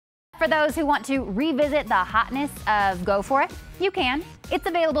for those who want to revisit the hotness of Go For It, you can. It's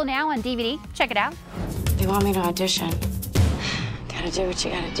available now on DVD. Check it out. You want me to audition? Gotta do what you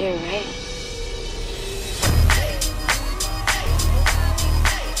gotta do, right?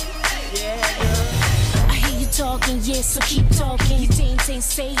 I hear you talking, yeah, so keep talking. You ain't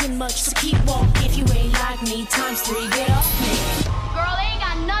saying much, so keep walking. If you ain't like me, ×3, get off me. Girl, they ain't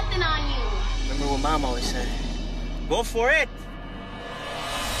got nothing on you. Remember what Mom always said? Go for it.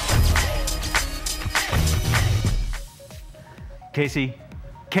 Casey.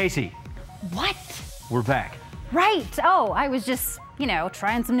 What? We're back. Right. Oh, I was just,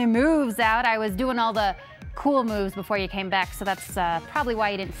 trying some new moves out. I was doing all the cool moves before you came back, so that's probably why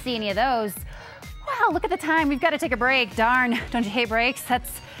you didn't see any of those. Wow, look at the time. We've got to take a break. Darn, don't you hate breaks?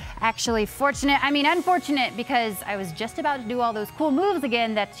 That's actually fortunate. I mean, unfortunate, because I was just about to do all those cool moves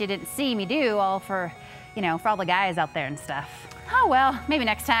again that you didn't see me do, all for, for all the guys out there and stuff. Oh, well, maybe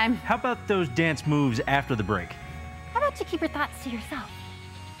next time. How about those dance moves after the break? How about you keep your thoughts to yourself?